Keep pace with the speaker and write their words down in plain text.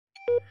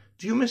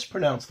Do you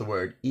mispronounce the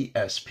word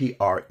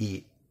Espresso?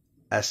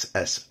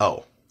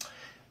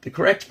 The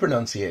correct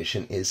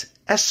pronunciation is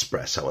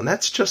espresso, and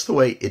that's just the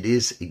way it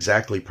is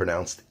exactly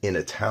pronounced in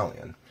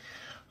Italian.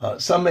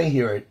 Some may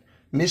hear it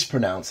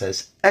mispronounced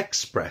as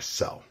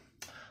espresso.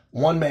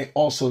 One may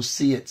also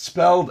see it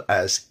spelled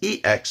as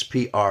Expresso,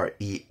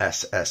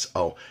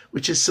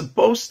 which is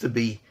supposed to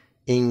be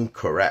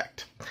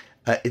incorrect.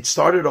 It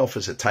started off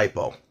as a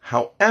typo.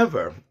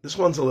 However, this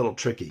one's a little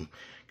tricky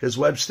because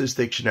Webster's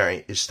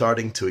Dictionary is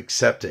starting to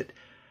accept it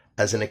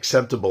as an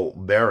acceptable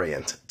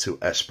variant to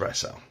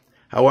espresso.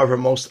 However,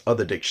 most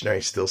other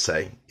dictionaries still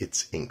say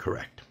it's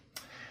incorrect.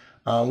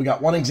 We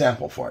got one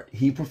example for it.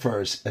 He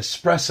prefers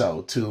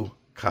espresso to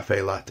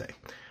cafe latte.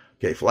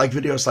 Okay, if you like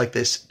videos like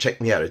this,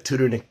 check me out at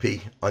Tutor Nick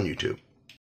P on YouTube.